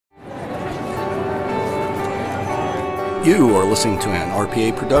You are listening to an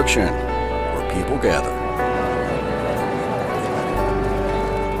RPA production where people gather.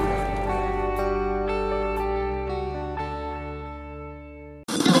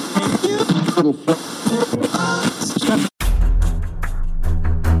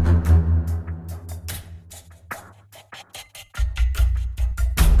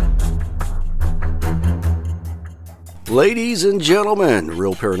 Ladies and gentlemen,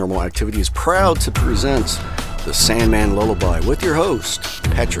 Real Paranormal Activity is proud to present The Sandman Lullaby with your host,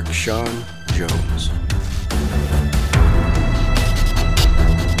 Patrick Sean Jones.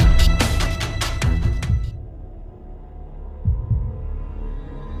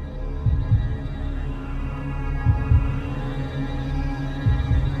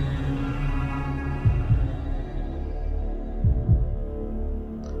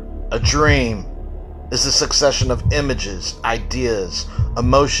 A dream is a succession of images, ideas,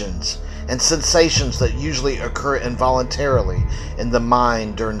 emotions, and sensations that usually occur involuntarily in the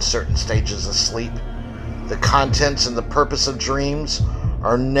mind during certain stages of sleep. The contents and the purpose of dreams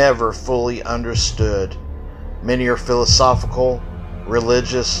are never fully understood. Many are philosophical,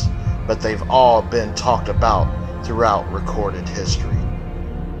 religious, but they've all been talked about throughout recorded history.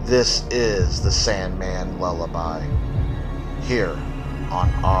 This is the Sandman Lullaby, here on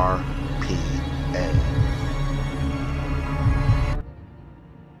RPA.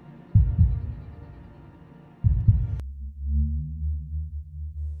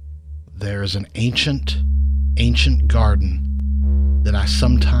 There is an ancient garden that I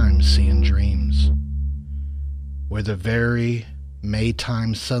sometimes see in dreams, where the very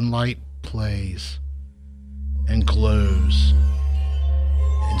Maytime sunlight plays and glows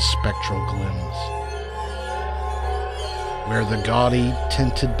in spectral glims, where the gaudy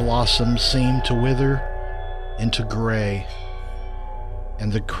tinted blossoms seem to wither into gray,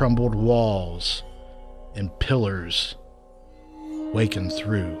 and the crumbled walls and pillars waken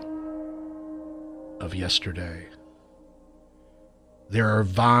through of yesterday. There are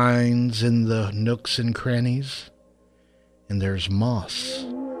vines in the nooks and crannies, and there's moss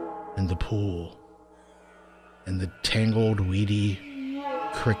in the pool, and the tangled weedy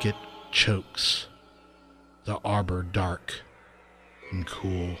cricket chokes the arbor dark and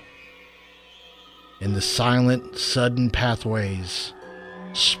cool. In the silent, sudden pathways,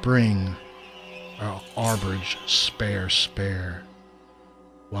 spring our arborage spare,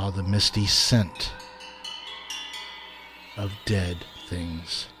 while the misty scent of dead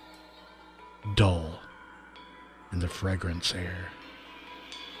things dull in the fragrance air.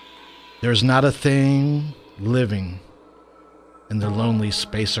 There's not a thing living in the lonely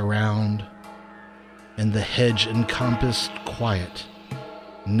space around, and the hedge-encompassed quiet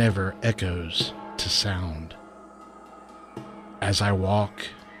never echoes to sound. As I walk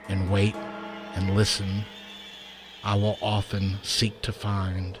and wait and listen, I will often seek to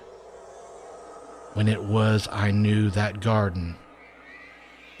find when it was I knew that garden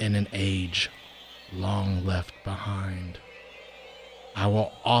in an age long left behind. I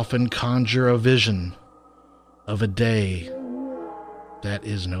will often conjure a vision of a day that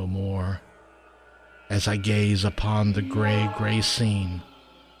is no more, as I gaze upon the gray scene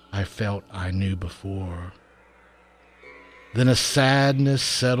I felt I knew before. Then a sadness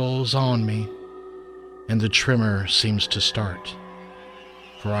settles on me, and the tremor seems to start,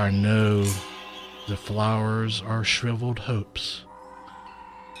 for I know the flowers are shriveled hopes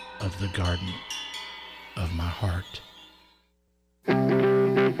of the garden of my heart.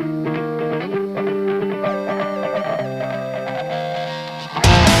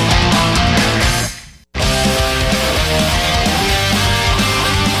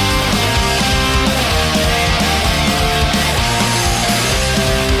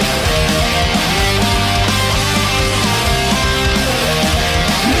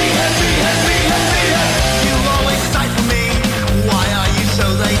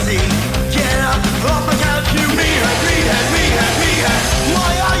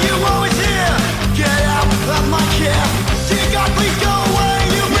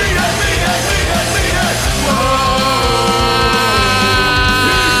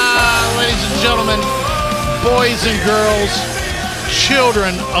 Boys and girls,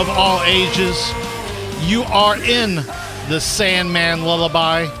 children of all ages, you are in the Sandman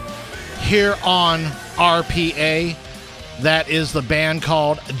Lullaby here on RPA. That is the band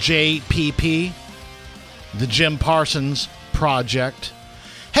called JPP, the Jim Parsons Project.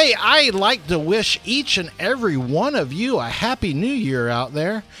 Hey, I'd like to wish each and every one of you a Happy New Year out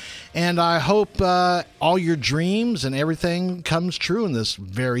there. And I hope all your dreams and everything comes true in this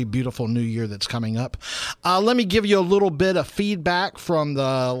very beautiful new year that's coming up. Let me give you a little bit of feedback from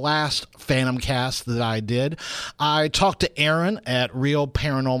the last Phantom Cast that I did. I talked to Aaron at Real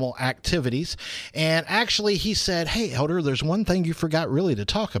Paranormal Activities, and actually he said, "Hey, Elder, there's one thing you forgot really to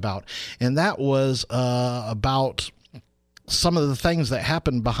talk about," and that was about some of the things that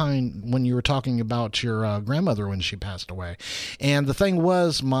happened behind when you were talking about your grandmother when she passed away. And the thing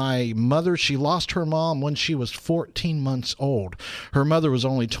was, my mother, she lost her mom when she was 14 months old. Her mother was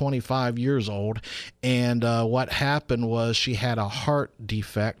only 25 years old. And what happened was she had a heart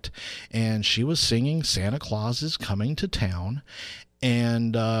defect, and she was singing Santa Claus is Coming to Town.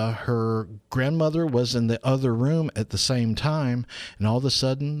 And her grandmother was in the other room at the same time. And all of a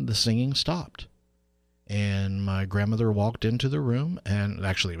sudden, the singing stopped. And my grandmother walked into the room, and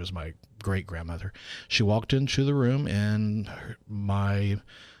actually it was my great-grandmother. She walked into the room, and my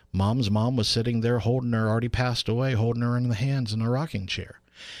mom's mom was sitting there holding her, already passed away, holding her in the hands in a rocking chair.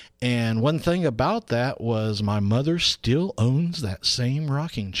 And one thing about that was my mother still owns that same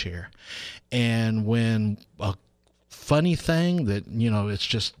rocking chair. And when a funny thing that, it's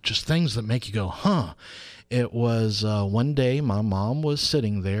just things that make you go, huh. It was one day my mom was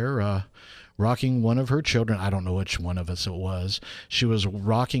sitting there rocking one of her children. I don't know which one of us it was. She was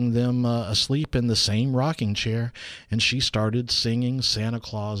rocking them asleep in the same rocking chair, and she started singing Santa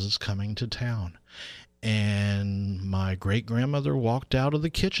Claus is Coming to Town. And my great-grandmother walked out of the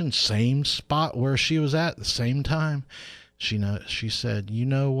kitchen, same spot where she was at the same time. She said,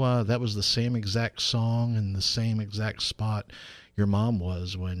 that was the same exact song and the same exact spot your mom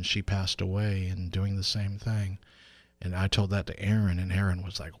was when she passed away, and doing the same thing. And I told that to Aaron, and Aaron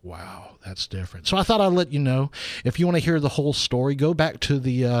was like, wow, that's different. So I thought I'd let you know. If you want to hear the whole story, go back to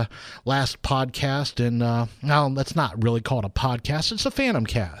the last podcast. And now that's not really called a podcast. It's a Phantom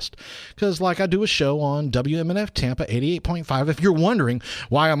Cast. Because like I do a show on WMNF Tampa 88.5. If you're wondering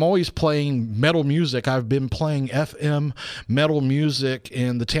why I'm always playing metal music, I've been playing FM metal music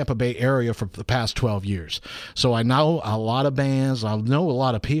in the Tampa Bay area for the past 12 years. So I know a lot of bands. I know a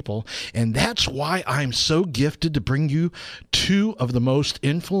lot of people. And that's why I'm so gifted to bring you two of the most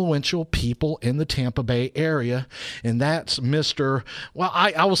influential people in the Tampa Bay area, and that's Mr.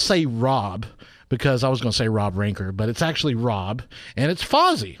 I will say Rob, because I was going to say Rob Ranker, but it's actually Rob, and it's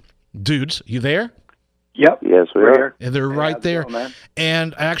Fozzy. Dudes, you there? Yep. Yes, we are. And they're right there. Man.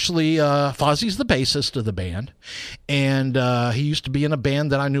 And actually, Fozzy's the bassist of the band, and he used to be in a band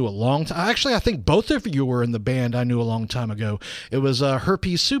that I knew a long time. Actually, I think both of you were in the band I knew a long time ago. It was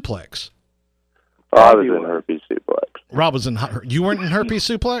Herpes Suplex. Oh, I was in Herpes Suplex. Rob was in. You weren't in Herpes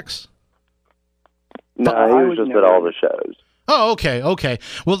Suplex? No, he was just at all the shows. Oh, okay.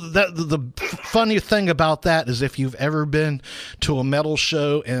 Well, the funny thing about that is if you've ever been to a metal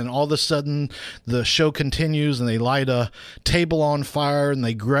show and all of a sudden the show continues and they light a table on fire and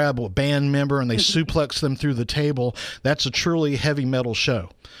they grab a band member and they suplex them through the table, that's a truly heavy metal show.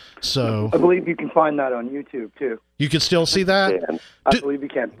 So I believe you can find that on YouTube, too. You can still see that? Yeah. I believe you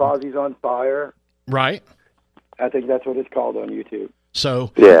can. Fozzy's on Fire. Right. I think that's what it's called on YouTube.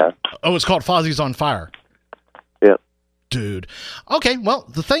 So, yeah. Oh, it's called Fozzy's on Fire. Yep. Dude. Okay, well,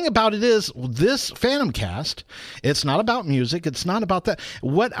 the thing about it is, this Phantom Cast, it's not about music. It's not about that.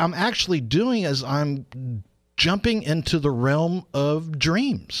 What I'm actually doing is I'm jumping into the realm of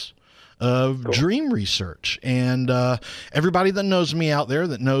dreams, of dream research. And everybody that knows me out there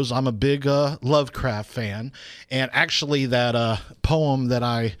that knows I'm a big Lovecraft fan. And actually that poem that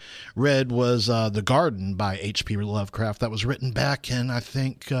I read was The Garden by H.P. Lovecraft. That was written back in, I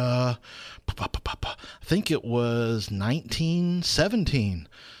think it was 1917.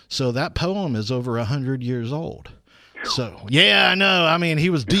 So that poem is over 100 years old. So, yeah, I know. I mean, he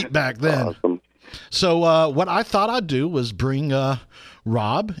was deep back then. Awesome. So what I thought I'd do was bring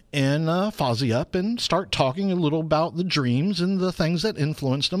Rob and Fozzy up and start talking a little about the dreams and the things that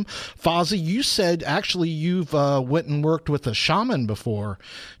influenced them. Fozzy, you said actually you've went and worked with a shaman before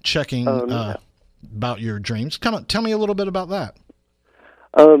checking about your dreams. Tell me a little bit about that.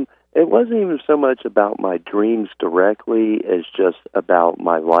 It wasn't even so much about my dreams directly as just about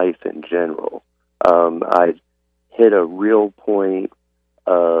my life in general. I hit a real point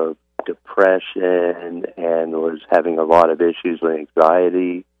of depression and was having a lot of issues with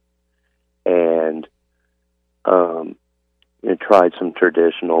anxiety, and tried some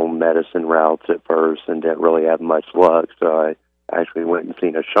traditional medicine routes at first and didn't really have much luck, so I actually went and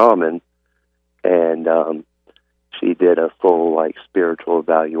seen a shaman, and she did a full spiritual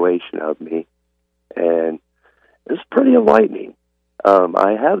evaluation of me, and it was pretty enlightening.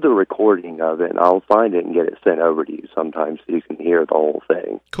 I have the recording of it, and I'll find it and get it sent over to you sometime so you can hear the whole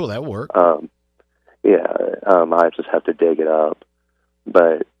thing. Cool, that worked. I just have to dig it up.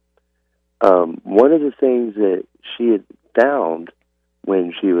 But one of the things that she had found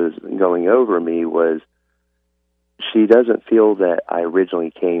when she was going over me was she doesn't feel that I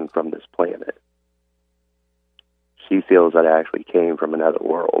originally came from this planet. She feels that I actually came from another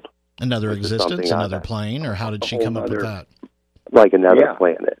world. Another existence, another plane, or how did she come up with that? Like another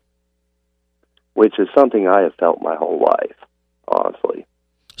planet, which is something I have felt my whole life, honestly.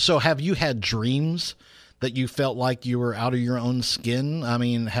 So have you had dreams that you felt like you were out of your own skin? I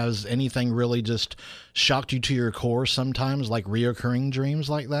mean, has anything really just shocked you to your core sometimes, like reoccurring dreams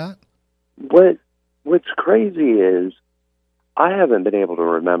like that? What's crazy is I haven't been able to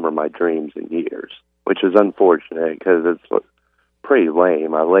remember my dreams in years, which is unfortunate because it's pretty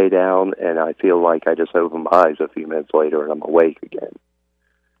lame. I lay down and I feel like I just open my eyes a few minutes later and I'm awake again.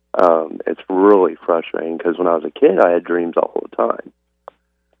 It's really frustrating because when I was a kid, I had dreams all the time.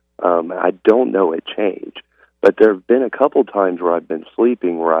 I don't know it changed, but there have been a couple times where I've been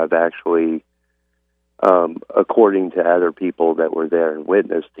sleeping where I've actually, according to other people that were there and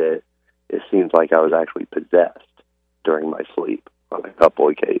witnessed it, it seems like I was actually possessed during my sleep on a couple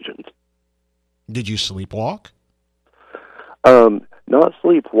occasions. Did you sleepwalk? Not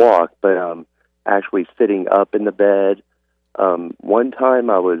sleepwalk, but actually sitting up in the bed. One time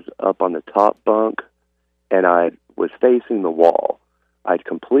I was up on the top bunk and I was facing the wall. I'd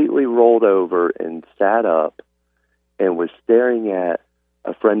completely rolled over and sat up and was staring at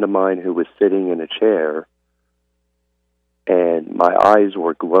a friend of mine who was sitting in a chair, and my eyes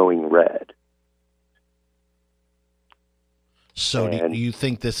were glowing red. So do you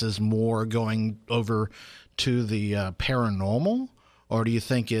think this is more going over to the paranormal, or do you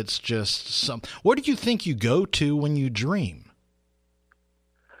think it's just some... What do you think you go to when you dream?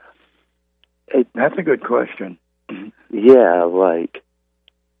 That's a good question. Yeah, like,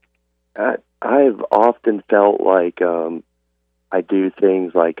 I've often felt like I do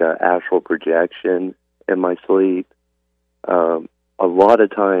things like astral projection in my sleep. A lot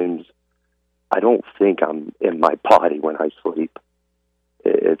of times, I don't think I'm in my body when I sleep.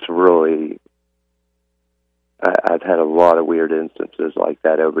 It's really... I've had a lot of weird instances like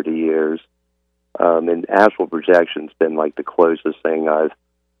that over the years. And astral projection's been like the closest thing I've,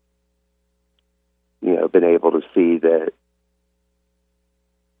 been able to see that,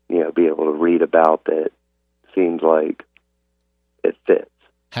 be able to read about that seems like it fits.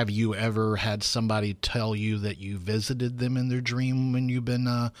 Have you ever had somebody tell you that you visited them in their dream when you've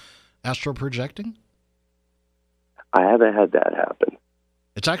been astral projecting? I haven't had that happen.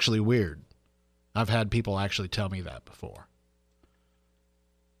 It's actually weird. I've had people actually tell me that before.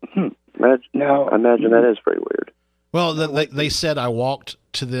 I imagine that is pretty weird. Well, they said I walked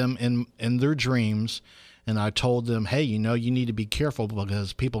to them in their dreams, and I told them, hey, you need to be careful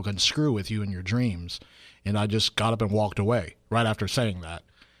because people can screw with you in your dreams. And I just got up and walked away right after saying that.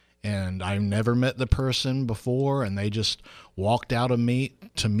 And I never met the person before, and they just walked out to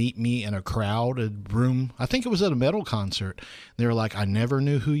meet me in a crowded room. I think it was at a metal concert. They were like, I never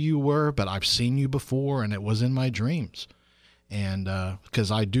knew who you were, but I've seen you before, and it was in my dreams. And because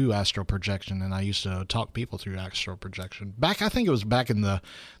I do astral projection, and I used to talk people through astral projection. I think it was back in the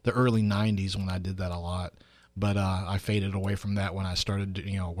early 90s when I did that a lot. But I faded away from that when I started,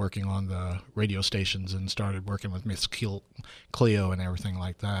 working on the radio stations and started working with Miss Cleo and everything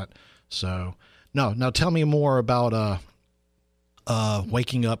like that. So, no. Now tell me more about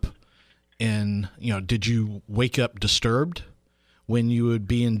waking up in, did you wake up disturbed when you would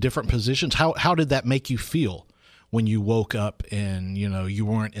be in different positions? How did that make you feel when you woke up and, you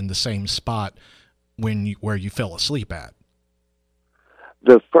weren't in the same spot where you fell asleep at?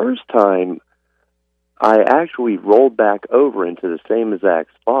 The first time, I actually rolled back over into the same exact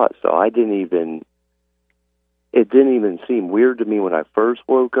spot, so it didn't even seem weird to me when I first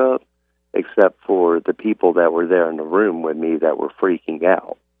woke up, except for the people that were there in the room with me that were freaking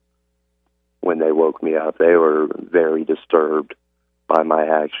out when they woke me up. They were very disturbed by my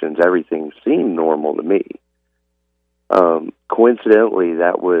actions. Everything seemed normal to me. Coincidentally,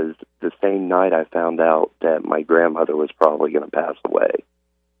 that was the same night I found out that my grandmother was probably going to pass away.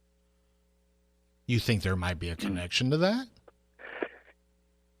 You think there might be a connection to that?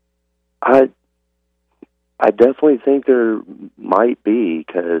 I definitely think there might be,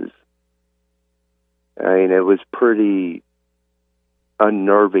 because, it was pretty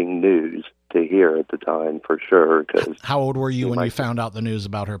unnerving news to hear at the time, for sure. Cause how old were you when you found out the news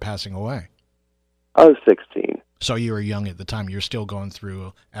about her passing away? I was 16. So you were young at the time. You're still going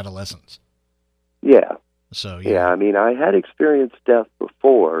through adolescence. Yeah. So Yeah, I mean, I had experienced death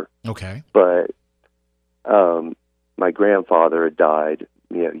before, Okay. but my grandfather had died,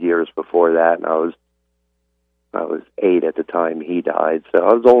 years before that, and I was 8 at the time he died, so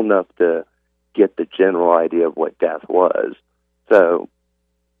I was old enough to get the general idea of what death was. So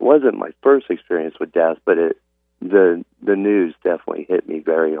it wasn't my first experience with death, but the news definitely hit me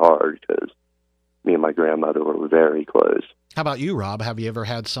very hard because me and my grandmother were very close. How about you, Rob? Have you ever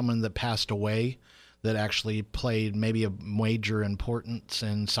had someone that passed away that actually played maybe a major importance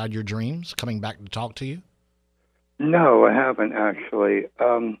inside your dreams, coming back to talk to you? No, I haven't actually.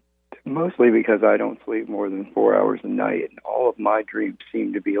 Mostly because I don't sleep more than 4 hours a night, and all of my dreams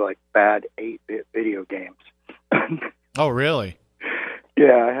seem to be like bad 8-bit video games. Oh, really?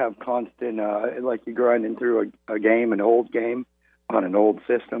 Yeah, I have constant, like you're grinding through a game, an old game on an old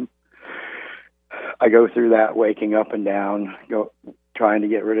system. I go through that, waking up and down, trying to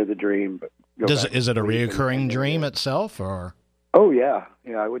get rid of the dream. But Is it a reoccurring dream itself, or? Oh, yeah.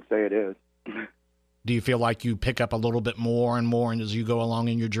 Yeah, I would say it is. Do you feel like you pick up a little bit more and more as you go along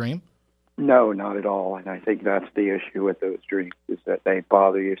in your dream? No, not at all. And I think that's the issue with those dreams, is that they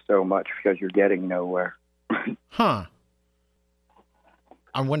bother you so much because you're getting nowhere. Huh.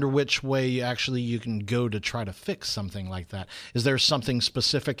 I wonder which way actually you can go to try to fix something like that. Is there something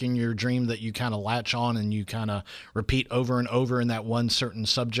specific in your dream that you kind of latch on and you kind of repeat over and over in that one certain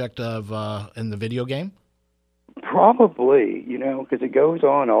subject of in the video game? Probably, because it goes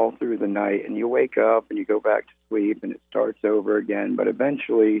on all through the night, and you wake up and you go back to sleep and it starts over again, but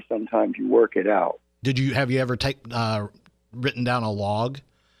eventually sometimes you work it out. Have you ever written down a log,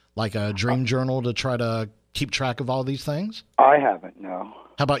 like a dream journal, to try to keep track of all these things? I haven't, no.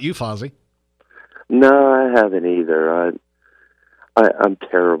 How about you, Fozzie? No, I haven't either. I'm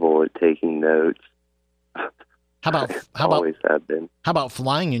terrible at taking notes. How always have been. How about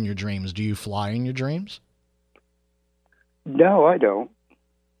flying in your dreams? Do you fly in your dreams? No, I don't.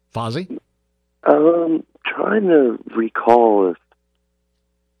 Fozzie? Trying to recall if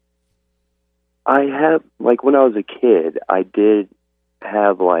I have, like when I was a kid, I did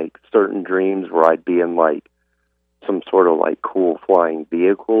have like certain dreams where I'd be in like some sort of like cool flying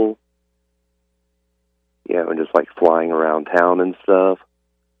vehicle, and just like flying around town and stuff.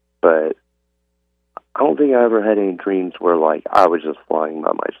 But I don't think I ever had any dreams where like I was just flying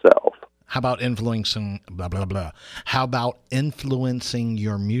by myself. How about influencing blah, blah, blah? How about influencing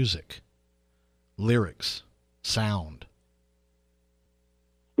your music, lyrics, sound?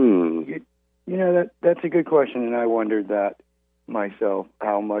 That's a good question, and I wondered that myself,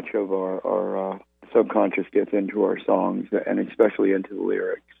 how much of our subconscious gets into our songs, and especially into the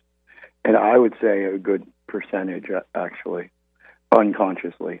lyrics. And I would say a good percentage, actually,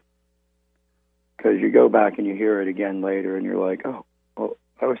 unconsciously. Because you go back and you hear it again later, and you're like, oh, well,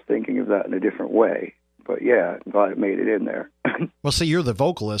 I was thinking of that in a different way. But yeah, I'm glad it made it in there. Well, see, you're the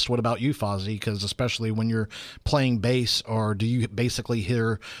vocalist. What about you, Fozzie? Because especially when you're playing bass, or do you basically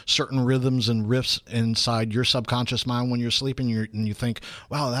hear certain rhythms and riffs inside your subconscious mind when you're sleeping, and you think,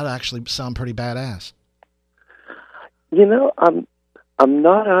 wow, that actually sound pretty badass? I'm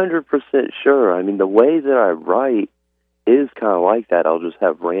not 100% sure. I mean, the way that I write is kind of like that. I'll just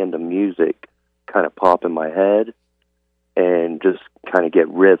have random music kind of pop in my head and just kind of get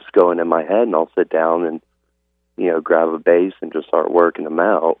riffs going in my head, and I'll sit down and, grab a bass and just start working them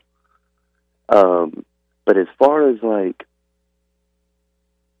out. But as far as like,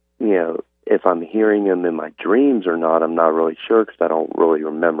 if I'm hearing them in my dreams or not, I'm not really sure because I don't really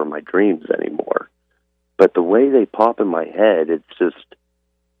remember my dreams anymore. But the way they pop in my head,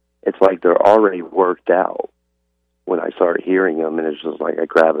 it's like they're already worked out when I start hearing them, and it's just like I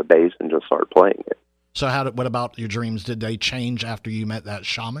grab a bass and just start playing it. So what about your dreams? Did they change after you met that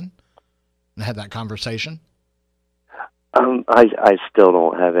shaman and had that conversation? I still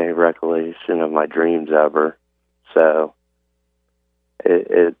don't have any recollection of my dreams ever, so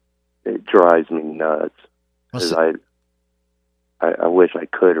it drives me nuts because I wish I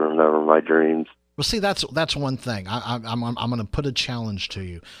could remember my dreams. Well, see, that's one thing. I'm going to put a challenge to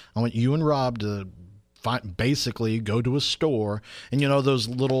you. I want you and Rob to basically go to a store, and those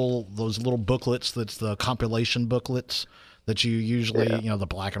little booklets, that's the compilation booklets that you usually, the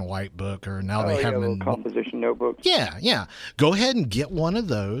black and white book, or now they have them in composition notebooks. Yeah. Go ahead and get one of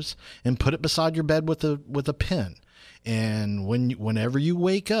those and put it beside your bed with a pen. And whenever you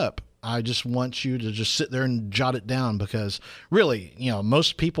wake up, I just want you to just sit there and jot it down, because really,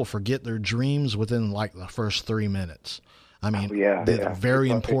 most people forget their dreams within like the first 3 minutes. I mean, they're very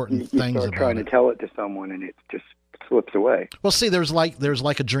important things about it. You start trying to tell it to someone, and it just slips away. Well, see, there's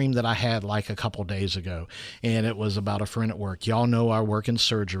like a dream that I had like a couple days ago, and it was about a friend at work. Y'all know I work in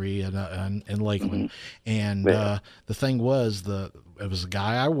surgery in Lakeland, and the thing was it was a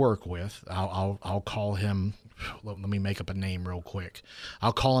guy I work with. I'll call him. Let me make up a name real quick.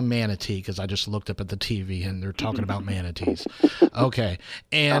 I'll call him Manatee because I just looked up at the TV and they're talking about manatees. Okay,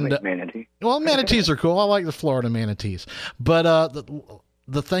 and manatee. Well, manatees are cool. I like the Florida manatees, but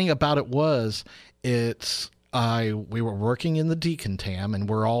the thing about it was, we were working in the decontam, and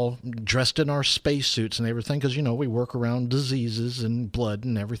we're all dressed in our spacesuits and everything because, we work around diseases and blood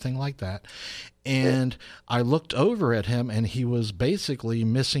and everything like that. And I looked over at him, and he was basically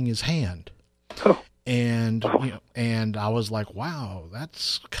missing his hand. Oh. And and I was like, wow,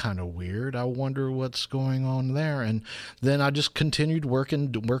 that's kind of weird. I wonder what's going on there. And then I just continued working,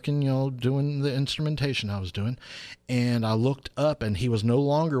 doing the instrumentation I was doing. And I looked up, and he was no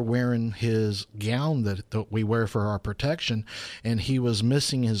longer wearing his gown that we wear for our protection. And he was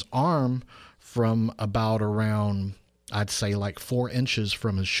missing his arm from about around, I'd say like 4 inches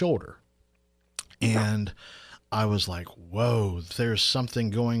from his shoulder. And I was like, whoa, there's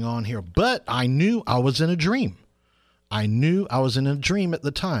something going on here. But I knew I was in a dream. I knew I was in a dream at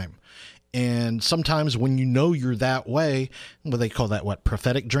the time. And sometimes when you're that way, they call that,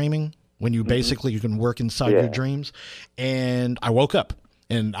 prophetic dreaming? When you basically, you can work inside your dreams. And I woke up.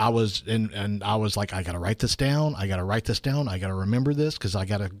 And I was like, I got to write this down. I got to remember this because I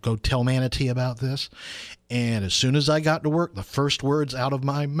got to go tell Manatee about this. And as soon as I got to work, the first words out of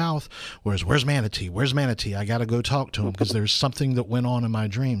my mouth was, where's Manatee? Where's Manatee? I got to go talk to him because there's something that went on in my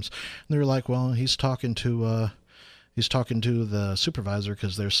dreams. And they were like, well, he's talking to the supervisor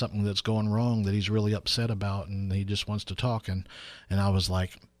because there's something that's going wrong that he's really upset about, and he just wants to talk. And I was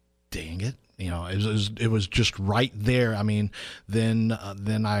like, dang it. It was just right there. I mean, then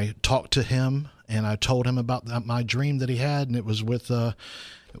I talked to him, and I told him about my dream that he had, and it was with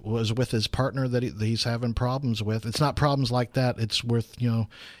his partner that he's having problems with. It's not problems like that. It's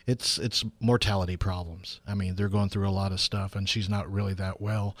it's mortality problems. I mean, they're going through a lot of stuff, and she's not really that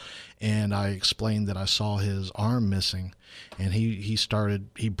well. And I explained that I saw his arm missing, and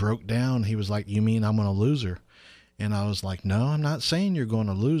he broke down. He was like, "You mean I'm going to lose her?" And I was like, no, I'm not saying you're going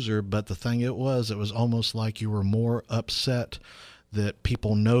to lose her. But the thing it was almost like you were more upset that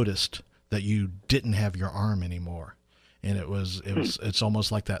people noticed that you didn't have your arm anymore. And it's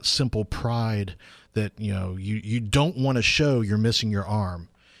almost like that simple pride that, you don't want to show you're missing your arm.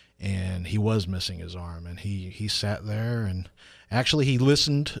 And he was missing his arm, and he sat there, and actually he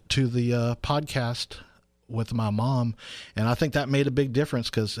listened to the podcast with my mom, and I think that made a big difference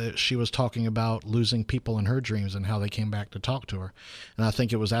because she was talking about losing people in her dreams and how they came back to talk to her. And I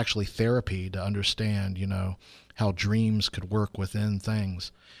think it was actually therapy to understand, how dreams could work within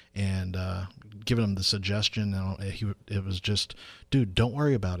things, and giving him the suggestion. It was just, dude, don't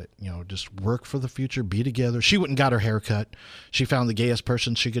worry about it. Just work for the future, be together. She went and got her hair cut. She found the gayest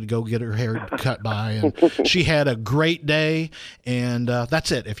person she could go get her hair cut by, and she had a great day. And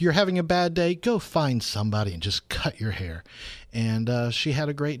that's it. If you're having a bad day, go find somebody and just cut your hair. And she had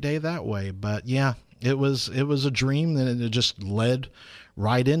a great day that way. But yeah, it was a dream, and it just led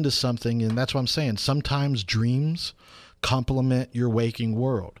right into something. And that's what I'm saying. Sometimes dreams complement your waking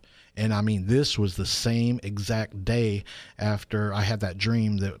world. And I mean, this was the same exact day after I had that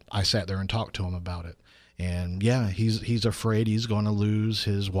dream that I sat there and talked to him about it. And yeah, he's afraid he's going to lose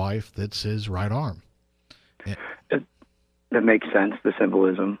his wife. That's his right arm. That makes sense. The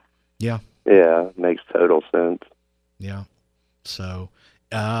symbolism. Yeah. Yeah. Makes total sense. Yeah. So,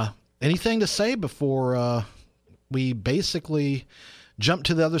 anything to say before, we basically jump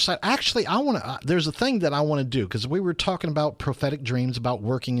to the other side? Actually, there's a thing that I want to do, because we were talking about prophetic dreams, about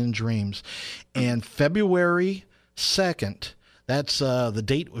working in dreams, and February 2nd, that's the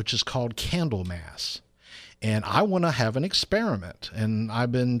date which is called Candlemas. And I want to have an experiment. And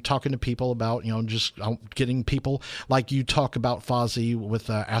I've been talking to people about, just getting people like you talk about, Fozzie,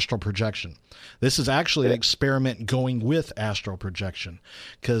 with astral projection. This is actually an experiment going with astral projection,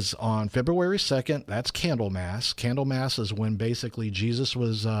 because on February 2nd, that's Candlemas. Candlemas is when basically Jesus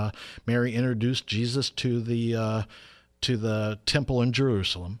was, Mary introduced Jesus to the temple in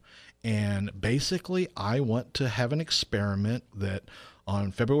Jerusalem. And basically, I want to have an experiment that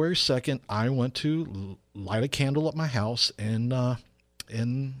on February 2nd, I want to light a candle at my house in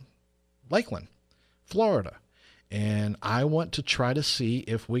Lakeland, Florida. And I want to try to see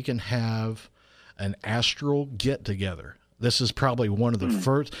if we can have an astral get-together. This is probably one of the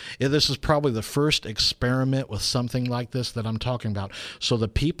first. This is probably the first experiment with something like this that I'm talking about. So the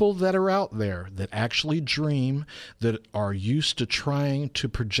people that are out there that actually dream, that are used to trying to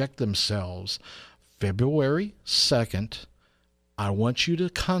project themselves February 2nd, I want you to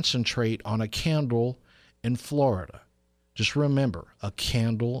concentrate on a candle in Florida. Just remember, a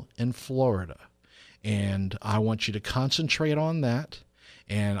candle in Florida. And I want you to concentrate on that.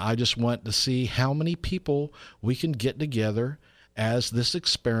 And I just want to see how many people we can get together as this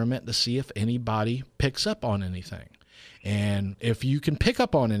experiment to see if anybody picks up on anything. And if you can pick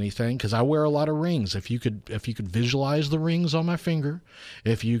up on anything, because I wear a lot of rings, if you could visualize the rings on my finger,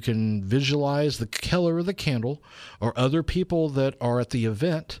 if you can visualize the color of the candle, or other people that are at the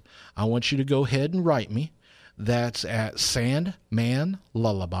event, I want you to go ahead and write me. That's at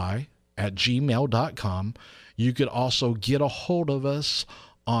sandmanlullaby@gmail.com. You could also get a hold of us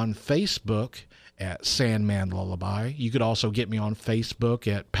on Facebook at Sandman Lullaby. You could also get me on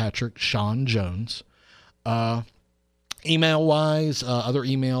Facebook at Patrick Sean Jones. Email-wise, other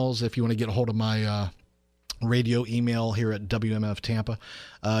emails, if you want to get a hold of my radio email here at WMF Tampa,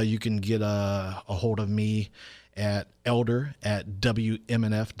 you can get a hold of me at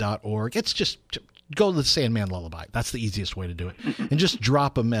elder@wmnf.org. It's just go to the Sandman Lullaby. That's the easiest way to do it. And just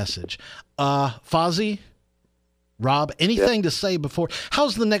drop a message. Fozzie, Rob, anything to say before?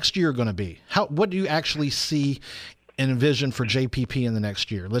 How's the next year going to be? What do you actually see and envision for JPP in the next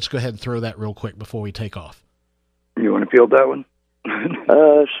year? Let's go ahead and throw that real quick before we take off. You want to field that one?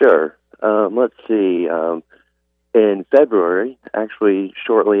 Sure. Let's see. In February, actually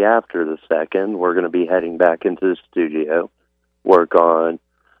shortly after the 2nd, we're going to be heading back into the studio, work on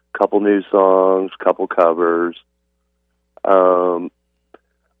a couple new songs, couple covers. We're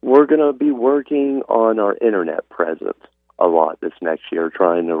going to be working on our internet presence a lot this next year,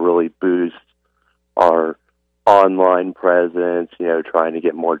 trying to really boost our online presence, trying to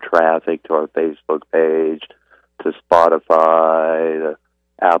get more traffic to our Facebook page, to Spotify, to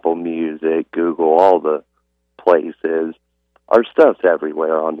Apple Music, Google, all the places. Our stuff's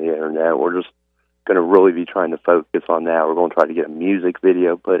everywhere on the internet. We're just going to really be trying to focus on that. We're going to try to get a music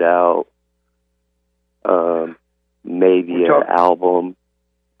video put out, maybe an album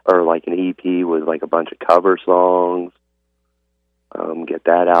or like an EP with like a bunch of cover songs. Get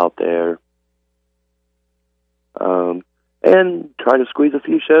that out there. And try to squeeze a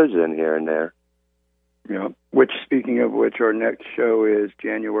few shows in here and there. Yeah. Speaking of which, our next show is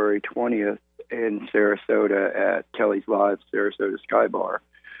January 20th in Sarasota at Kelly's Live Sarasota Sky Bar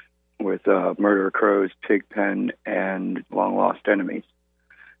with Murder Crows, Pigpen, and Long Lost Enemies.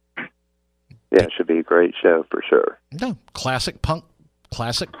 Yeah, it should be a great show for sure. No, classic punk.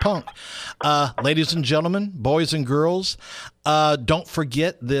 Ladies and gentlemen, boys and girls, don't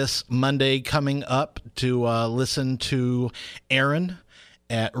forget this Monday coming up to listen to Aaron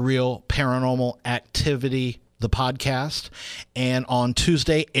at Real Paranormal Activity, the podcast, and on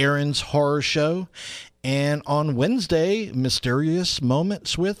Tuesday, Aaron's Horror Show, and on Wednesday, Mysterious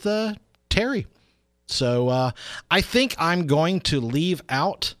Moments with Terry. So I think I'm going to leave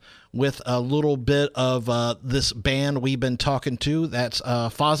out with a little bit of this band we've been talking to. That's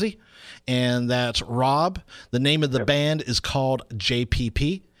Fozzie, and that's Rob. The name of the band is called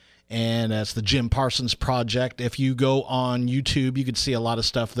JPP. And that's the Jim Parsons Project. If you go on YouTube, you can see a lot of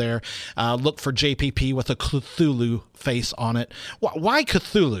stuff there. Look for JPP with a Cthulhu face on it. Why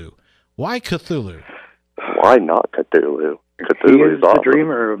Cthulhu? Why Cthulhu? Why not Cthulhu? He is the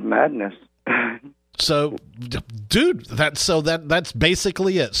dreamer of madness. So, dude, that's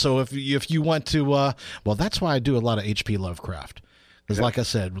basically it. So if you want to, well, that's why I do a lot of H.P. Lovecraft. Because like I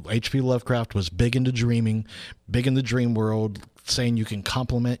said, H.P. Lovecraft was big into dreaming, big in the dream world, saying you can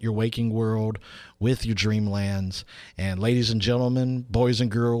complement your waking world with your dreamlands. And ladies and gentlemen, boys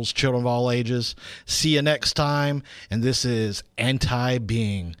and girls, children of all ages, see you next time. And this is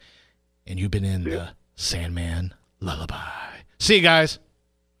Anti-Being. And you've been in the Sandman Lullaby. See you guys.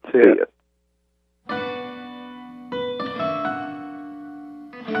 See ya.